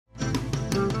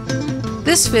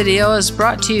This video is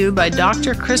brought to you by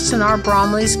Dr. Kristen R.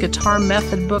 Bromley's Guitar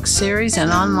Method Book Series and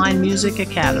Online Music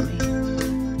Academy.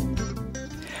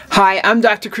 Hi, I'm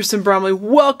Dr. Kristen Bromley.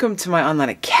 Welcome to my online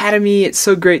academy. It's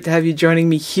so great to have you joining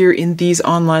me here in these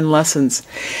online lessons.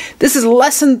 This is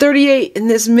lesson 38 in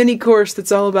this mini course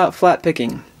that's all about flat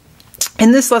picking.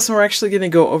 In this lesson, we're actually going to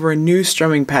go over a new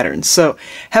strumming pattern. So,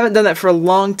 haven't done that for a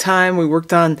long time. We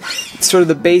worked on sort of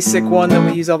the basic one that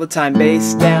we use all the time.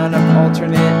 Bass, down, up,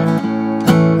 alternate.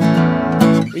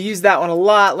 We used that one a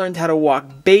lot, learned how to walk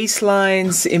bass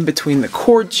lines in between the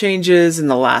chord changes. In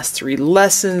the last 3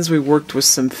 lessons, we worked with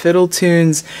some fiddle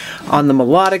tunes on the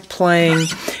melodic playing.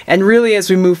 And really, as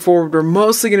we move forward, we're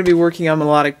mostly going to be working on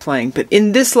melodic playing. But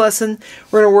in this lesson,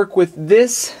 we're going to work with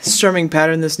this strumming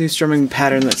pattern, this new strumming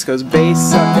pattern that goes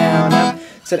bass, up, down, up.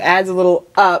 So it adds a little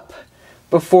up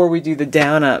before we do the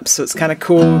down, up. So it's kind of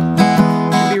cool.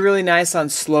 It'd be really nice on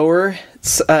slower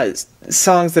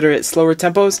songs that are at slower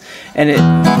tempos, and it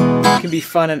can be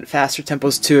fun at faster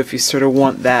tempos too if you sort of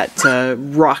want that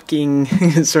rocking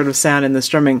sort of sound in the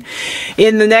strumming.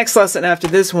 In the next lesson after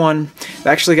this one, I've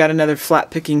actually got another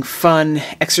flat picking fun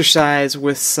exercise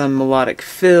with some melodic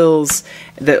fills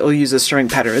that will use a strumming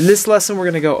pattern. In this lesson, we're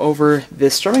going to go over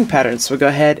this strumming pattern, so we'll go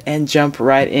ahead and jump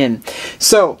right in.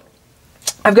 So,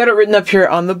 I've got it written up here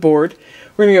on the board.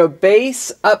 We're going to go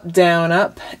bass, up, down,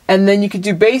 up, and then you could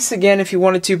do bass again if you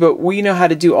wanted to, but we know how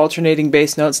to do alternating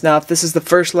bass notes. Now, if this is the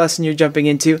first lesson you're jumping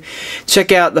into,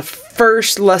 check out the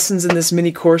first lessons in this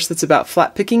mini course that's about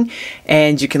flat picking,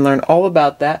 and you can learn all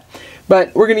about that.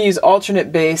 But we're going to use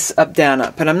alternate bass, up, down,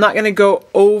 up, and I'm not going to go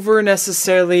over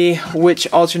necessarily which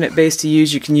alternate bass to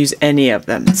use. You can use any of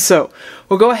them. So,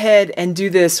 we'll go ahead and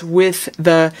do this with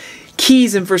the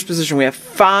keys in first position. We have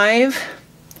 5...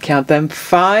 count them,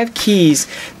 5 keys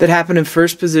that happen in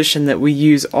first position that we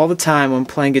use all the time when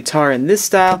playing guitar in this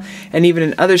style and even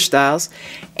in other styles.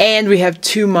 And we have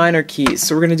 2 minor keys.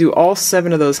 So we're going to do all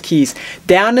 7 of those keys.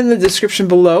 Down in the description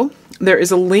below, there is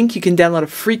a link. You can download a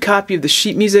free copy of the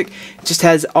sheet music. It just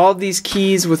has all these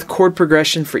keys with chord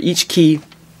progression for each key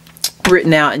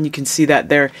written out, and you can see that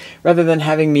there rather than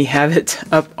having me have it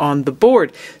up on the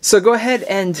board. So go ahead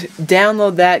and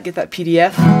download that, get that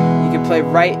PDF. You can play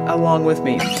right along with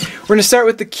me. We're going to start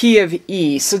with the key of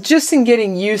E. So just in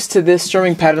getting used to this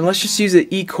strumming pattern, let's just use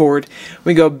the E chord.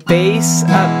 We go bass,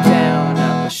 up, down,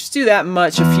 up. Let's just do that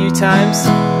much a few times.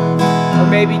 Or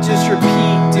maybe just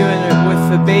repeat doing it with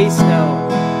the bass note.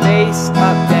 Bass,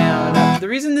 up, down, up. The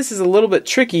reason this is a little bit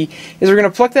tricky is we're going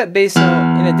to pluck that bass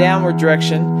note in a downward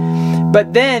direction.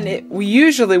 But then, we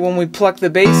usually, when we pluck the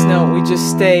bass note, we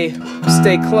just stay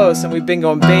close, and we've been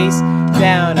going bass,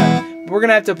 down, up. We're going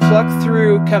to have to pluck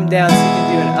through, come down, so you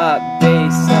can do an up,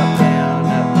 bass, up, down,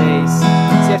 up, bass. So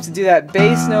you have to do that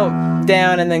bass note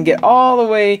down, and then get all the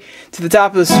way to the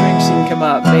top of the string so you can come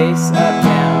up, bass, up,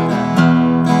 down,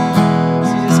 up.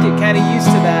 So you just get kind of used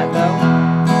to that, though.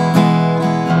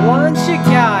 Once you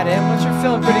got it, once you're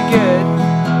feeling pretty good,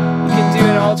 you can do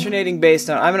an alternating bass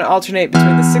note. I'm going to alternate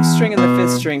between the 6th string and the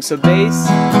 5th string. So bass,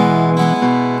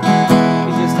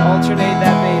 you just alternate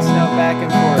that bass note back and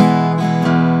forth.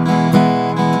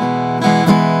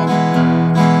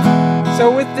 So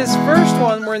with this first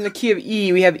one, we're in the key of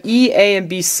E. We have E, A, and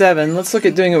B7. Let's look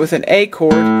at doing it with an A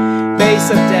chord. Bass,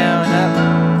 up, down, up.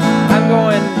 I'm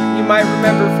going, you might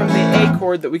remember from the A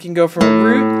chord that we can go from a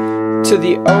root to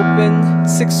the open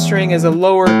 6th string as a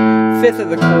lower 5th of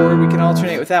the chord. We can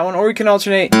alternate with that one, or we can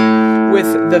alternate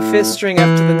with the 5th string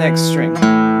up to the next string.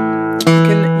 You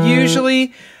can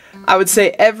usually, I would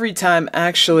say every time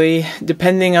actually,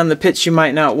 depending on the pitch you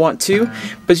might not want to,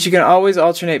 but you can always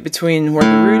alternate between where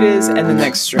the root is and the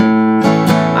next string.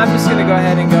 I'm just going to go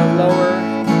ahead and go lower,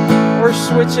 or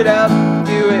switch it up,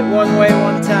 do it one way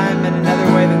one time and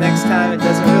another way the next time. It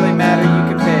doesn't really matter, you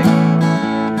can pick.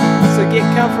 So get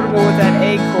comfortable with that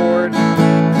A chord.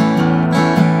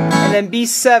 And then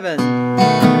B7.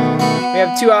 We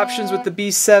have 2 options with the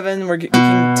B7. We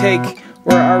can take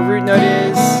where our root note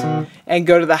is and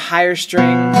go to the higher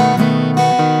string.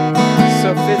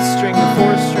 So 5th string to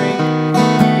 4th string.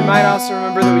 You might also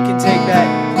remember that we can take that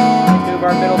and move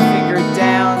our middle finger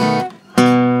down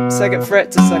 2nd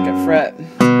fret to 2nd fret.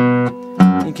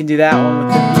 You can do that one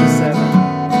with the B7.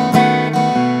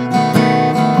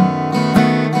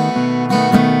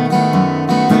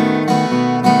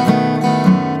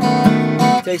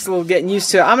 Takes a little getting used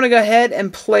to. I'm going to go ahead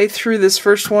and play through this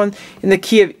first one in the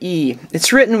key of E.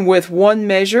 It's written with 1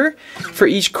 measure for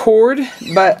each chord,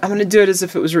 but I'm going to do it as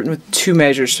if it was written with 2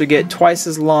 measures, so we get twice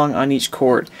as long on each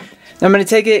chord. Now I'm going to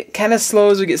take it kind of slow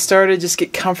as we get started, just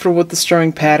get comfortable with the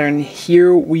strumming pattern.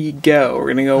 Here we go.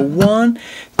 We're going to go 1,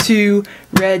 2,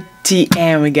 ready. D,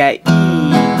 and we got E.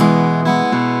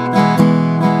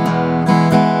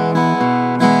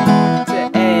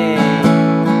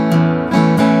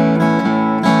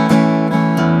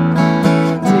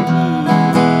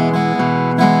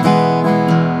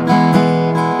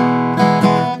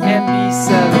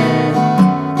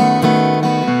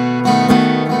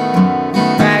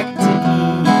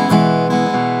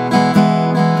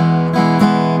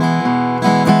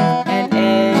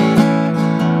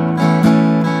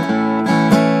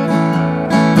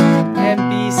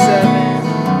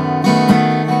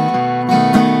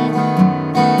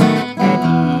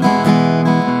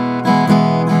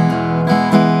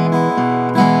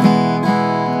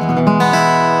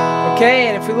 Okay,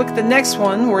 and if we look at the next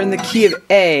one, we're in the key of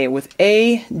A with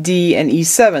A, D, and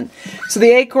E7. So the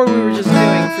A chord we were just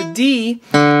doing. For D,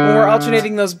 when we're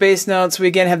alternating those bass notes, we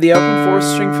again have the open fourth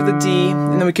string for the D,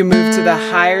 and then we can move to the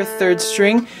higher third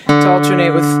string to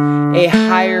alternate with a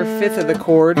higher fifth of the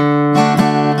chord.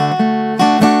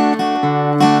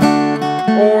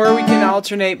 Or we can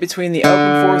alternate between the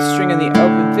open fourth string and the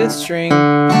open fifth string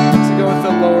to go with the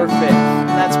lower fifth. And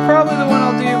that's probably the one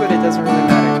I'll do, but it doesn't really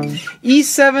matter.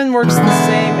 E7 works the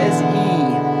same as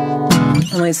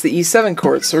E, only it's the E7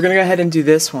 chord. So we're going to go ahead and do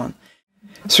this one.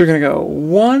 So we're going to go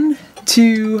 1,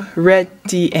 2,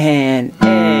 ready, and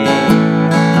A.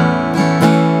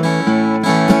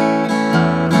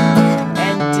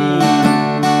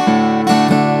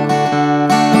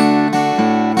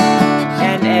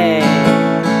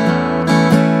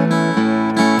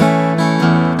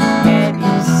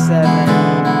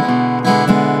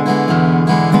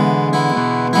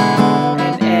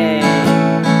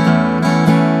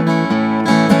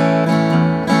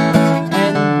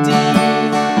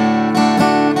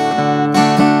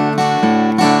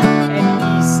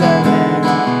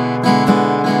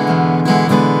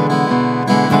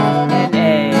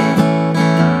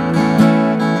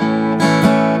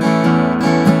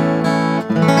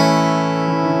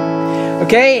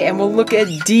 Okay, and we'll look at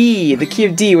D, the key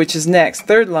of D, which is next,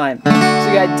 third line. So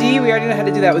we got D, we already know how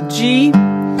to do that with G. We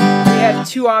have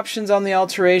two options on the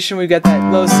alteration. We've got that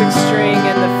low 6th string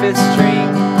and the 5th string.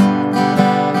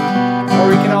 Or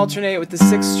we can alternate with the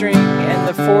 6th string and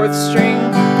the 4th string.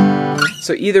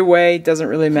 So either way, doesn't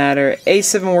really matter.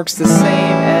 A7 works the same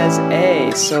as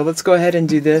A. So let's go ahead and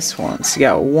do this one. So you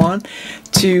got 1,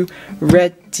 2,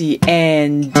 ready,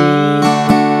 and D.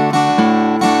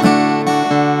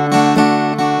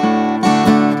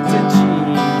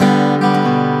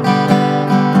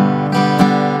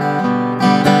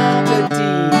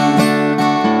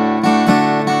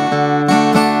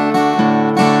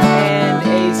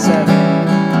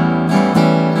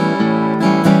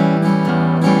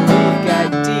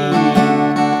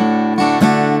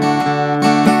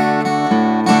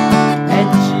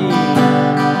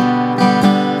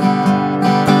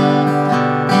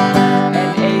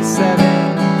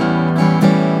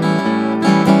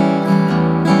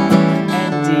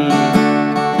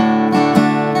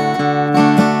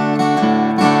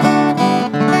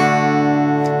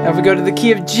 If we go to the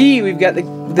key of G, we've got the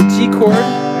G chord.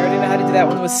 I already know how to do that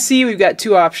one. With C, we've got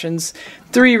two options.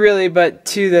 3 really, but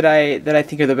 2 that I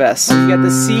think are the best. So you've got the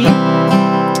C. You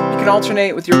can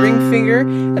alternate with your ring finger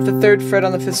at the 3rd fret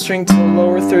on the 5th string to the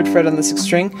lower 3rd fret on the 6th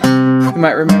string. You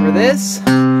might remember this.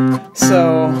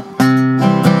 So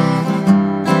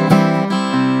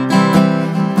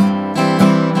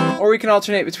or we can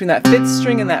alternate between that 5th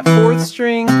string and that 4th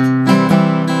string.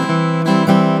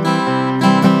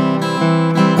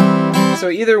 So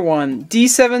either one.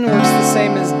 D7 works the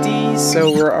same as D,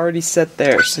 so we're already set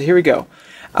there. So here we go.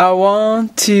 1,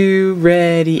 2,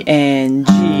 ready, and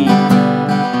G.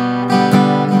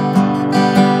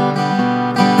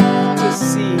 To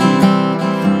C.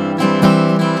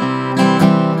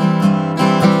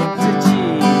 To G.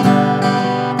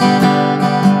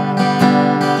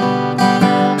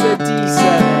 To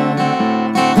D7.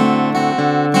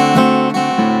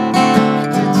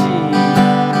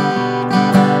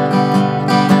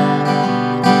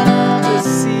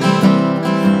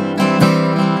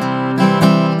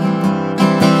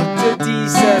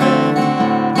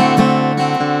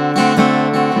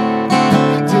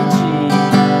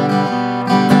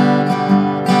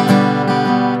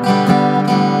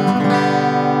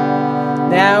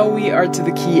 Now we are to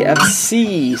the key of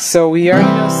C. So we already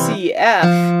know C, F.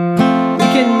 We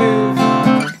can move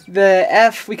the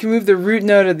F, we can move the root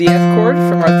note of the F chord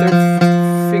from our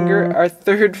 3rd finger,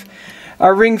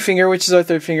 our ring finger, which is our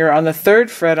 3rd finger, on the 3rd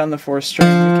fret on the 4th string.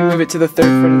 We can move it to the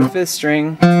 3rd fret of the 5th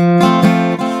string.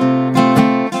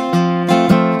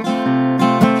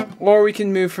 Or we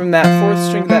can move from that 4th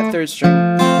string to that 3rd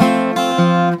string.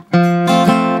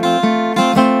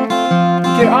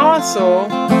 could also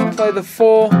play the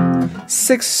full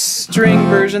 6-string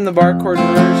version, the bar chord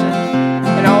version,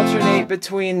 and alternate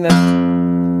between the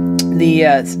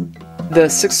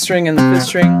 6th string and the 5th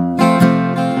string.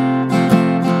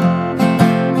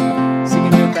 So you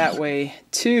can do it that way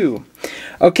too.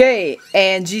 Okay,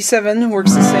 and G7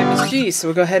 works the same as G, so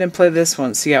we'll go ahead and play this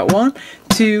one. So you got 1,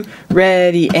 2,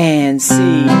 ready, and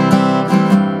C.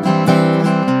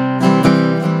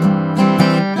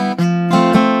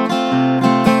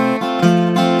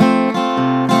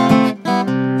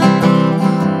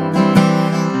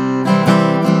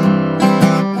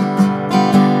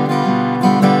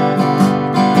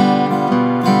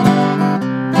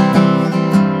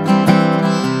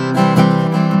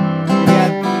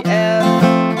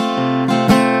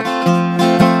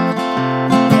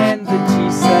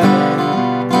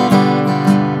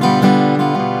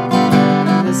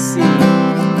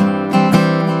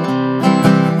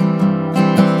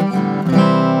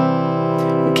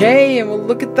 Okay, and we'll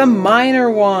look at the minor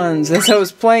ones. As I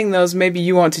was playing those, maybe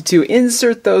you wanted to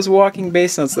insert those walking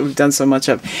bass notes that we've done so much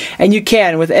of. And you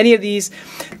can with any of these.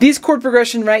 These chord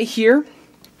progression right here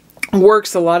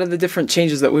works a lot of the different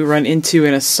changes that we run into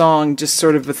in a song, just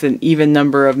sort of with an even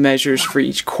number of measures for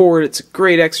each chord. It's a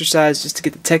great exercise just to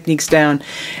get the techniques down,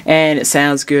 and it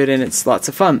sounds good and it's lots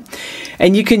of fun.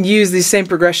 And you can use these same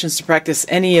progressions to practice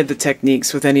any of the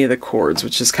techniques with any of the chords,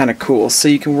 which is kind of cool. So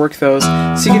you can work those.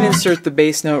 So you can insert the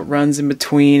bass note runs in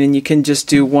between, and you can just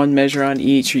do 1 measure on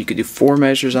each, or you could do 4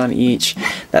 measures on each,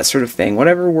 that sort of thing.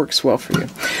 Whatever works well for you.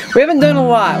 We haven't done a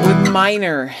lot with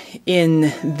minor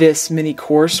in this mini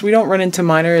course. We don't run into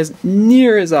minor as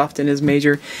near as often as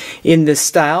major in this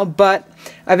style, but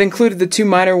I've included the 2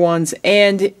 minor ones,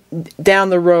 and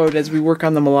down the road as we work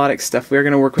on the melodic stuff, we're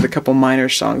going to work with a couple minor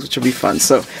songs, which will be fun.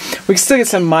 So we can still get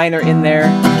some minor in there.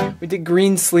 We did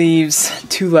Green Sleeves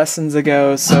 2 lessons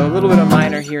ago, so a little bit of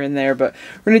minor here and there, but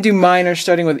we're going to do minor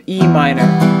starting with E minor.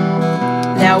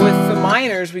 Now with the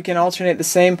minors, we can alternate the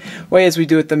same way as we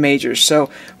do with the majors.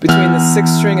 So between the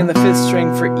 6th string and the 5th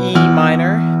string for E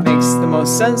minor makes the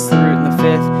most sense. The root and the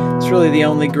 5th is really the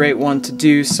only great one to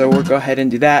do, so we'll go ahead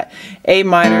and do that. A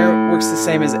minor works the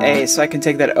same as A, so I can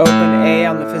take that open A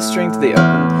on the 5th string to the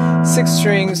open 6th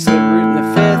strings to the root and the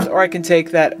 5th, or I can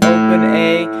take that open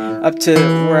A up to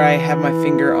where I have my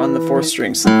finger on the 4th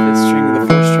string, so the 5th string to the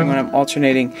 4th string when I'm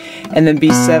alternating, and then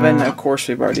B7, of course,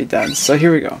 we've already done. So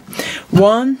here we go.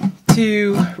 1,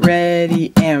 2,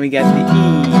 ready, and we got the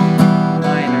E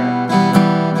minor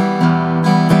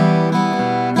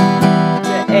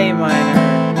to A minor,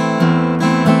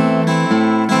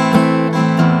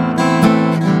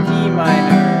 E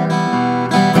minor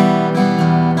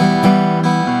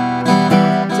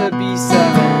to B7,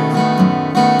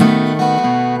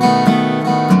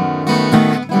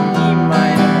 E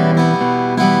minor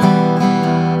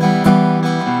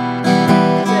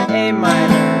to A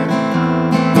minor,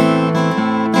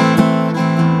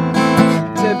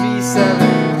 B7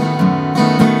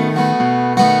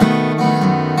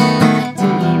 to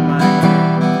E minor.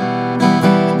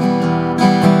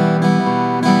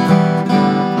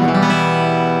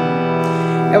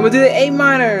 And we'll do the A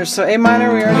minor. So A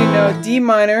minor, we already know. D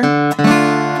minor,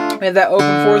 we have that open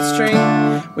 4th string.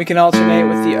 We can alternate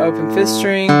with the open 5th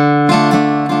string,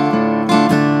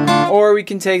 or we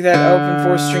can take that open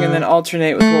 4th string and then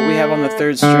alternate with what we have on the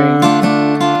 3rd string.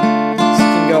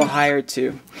 Go higher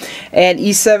too. And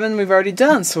E7 we've already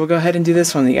done, so we'll go ahead and do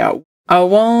this one. You got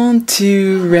 1,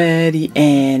 2, ready,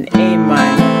 and A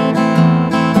minor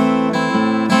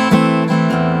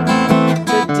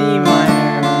to D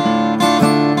minor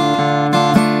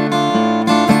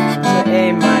to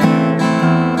A minor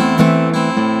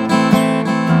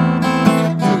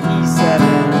to E7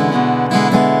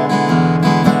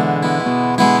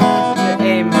 to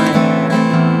A minor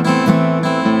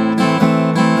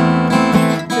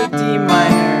D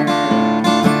minor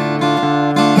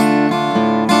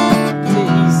to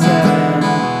E7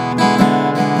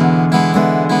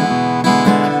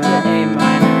 to A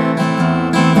minor.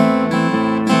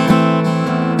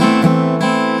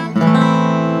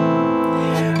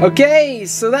 Okay,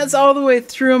 so that's all the way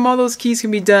through them. All those keys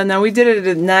can be done. Now we did it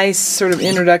at a nice sort of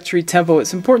introductory tempo.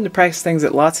 It's important to practice things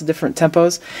at lots of different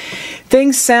tempos.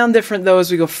 Things sound different though as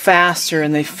we go faster,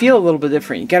 and they feel a little bit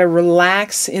different. You got to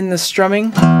relax in the strumming.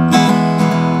 You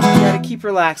got to keep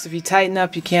relaxed. If you tighten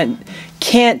up, you can't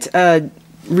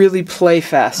really play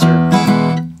faster.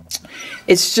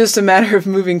 It's just a matter of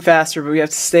moving faster, but we have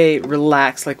to stay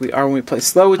relaxed like we are when we play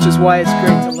slow, which is why it's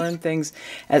great to learn things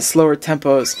at slower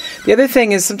tempos. The other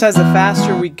thing is sometimes the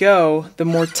faster we go, the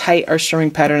more tight our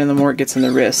strumming pattern and the more it gets in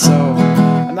the wrist. So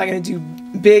I'm not going to do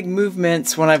big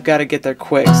movements when I've got to get there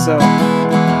quick. So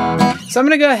So I'm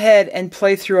going to go ahead and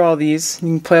play through all these. You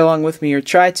can play along with me or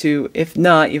try to. If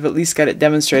not, you've at least got it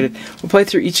demonstrated. We'll play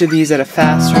through each of these at a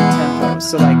faster tempo.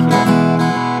 So like here.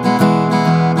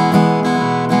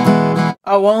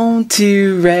 I want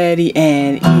to, ready,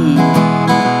 and E.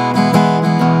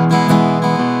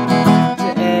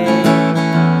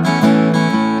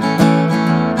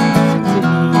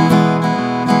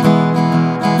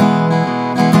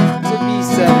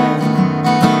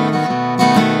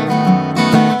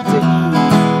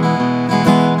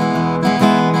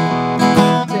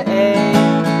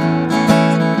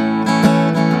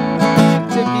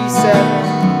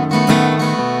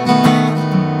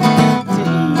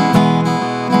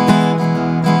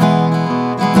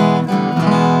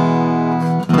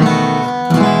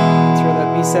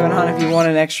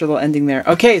 Extra little ending there.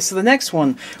 Okay, so the next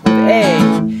one with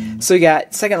A. So we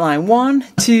got second line, 1,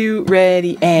 2,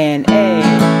 ready, and A.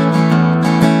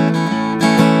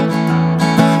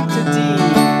 To D.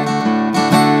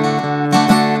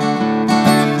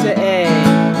 To A.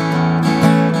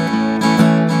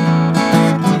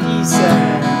 To E7.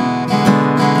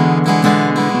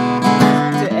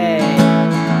 To A.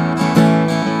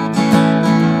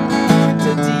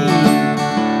 To D.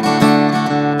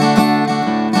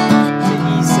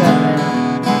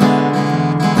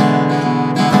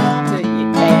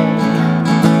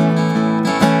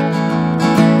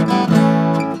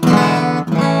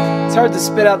 It's hard to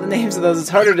spit out the names of those. It's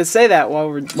harder to say that while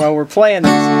we're playing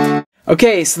this.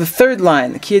 Okay, so the third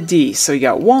line, the key of D. So you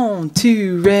got 1,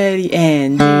 2, ready,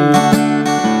 and D.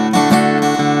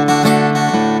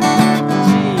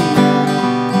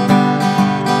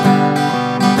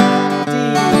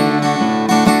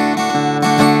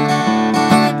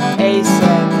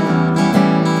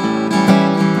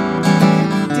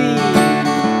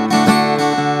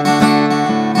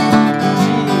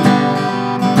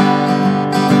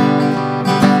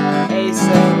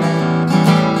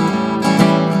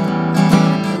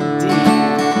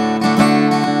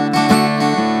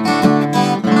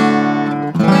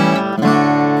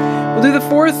 We'll do the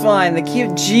fourth line, the key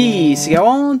of G. So you got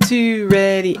 1, 2,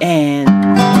 ready, and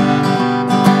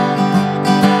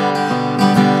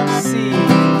C.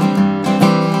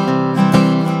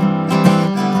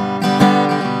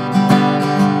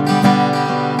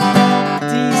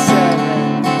 D7.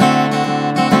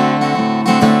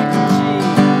 G.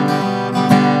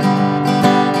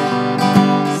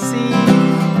 C.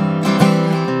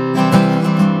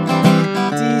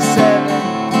 D7.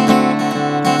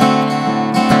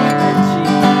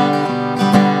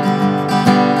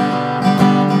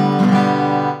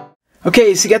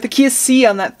 Okay, so you got the key of C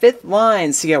on that fifth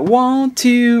line. So you got 1,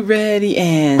 2, ready,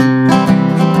 and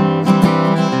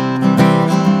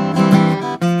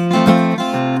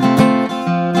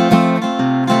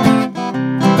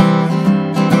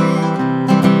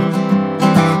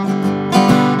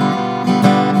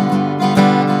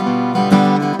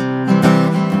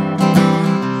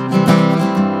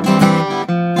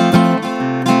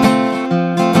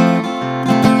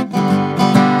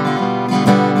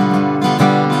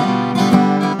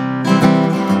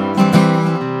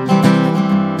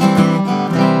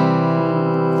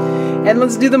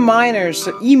let's do the minors.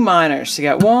 So E minor. So you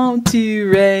got 1,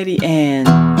 2, ready, and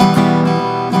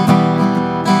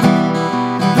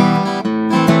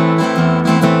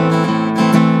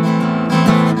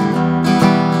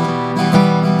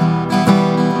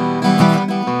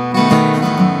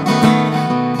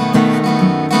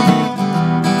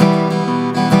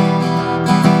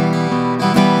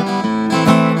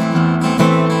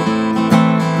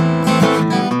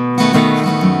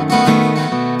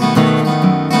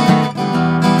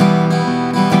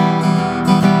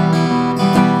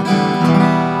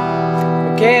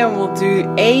and we'll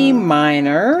do A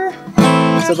minor.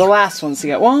 So the last one. So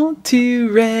you got 1,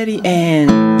 2, ready,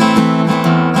 and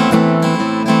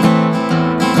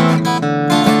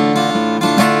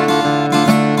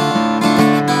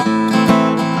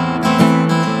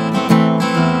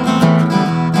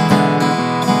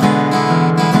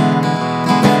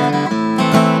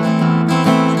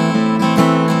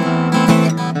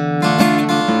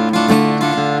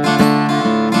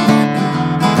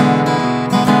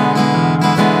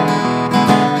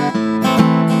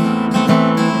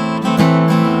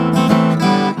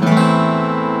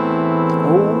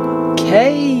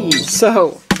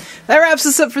so that wraps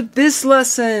us up for this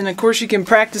lesson. Of course, you can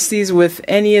practice these with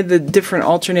any of the different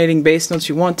alternating bass notes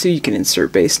you want to. You can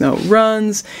insert bass note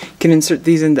runs. You can insert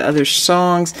these into other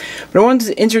songs. But I wanted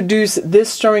to introduce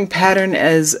this strumming pattern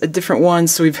as a different one.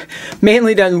 So we've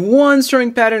mainly done one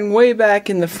strumming pattern way back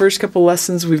in the first couple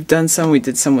lessons. We've done some. We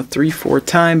did some with 3/4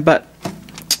 time, but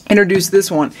introduce this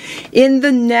one. In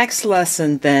the next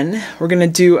lesson, then, we're going to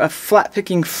do a flat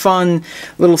picking fun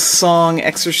little song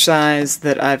exercise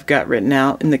that I've got written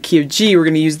out in the key of G. We're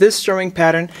going to use this strumming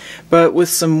pattern, but with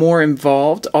some more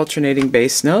involved alternating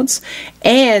bass notes.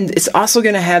 And it's also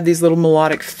going to have these little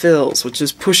melodic fills, which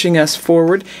is pushing us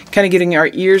forward, kind of getting our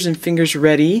ears and fingers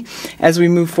ready as we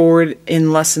move forward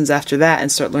in lessons after that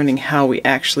and start learning how we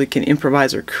actually can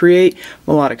improvise or create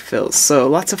melodic fills. So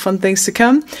lots of fun things to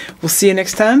come. We'll see you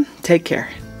next time. Take care.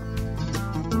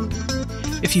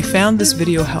 If you found this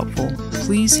video helpful,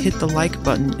 please hit the like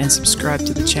button and subscribe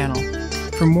to the channel.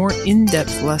 For more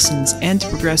in-depth lessons and to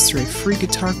progress through a free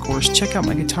guitar course, check out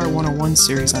my Guitar 101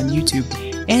 series on YouTube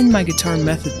and my guitar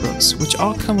method books, which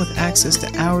all come with access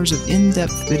to hours of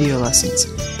in-depth video lessons.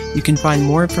 You can find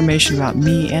more information about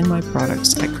me and my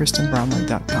products at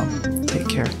KristenBromley.com. Take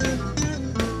care.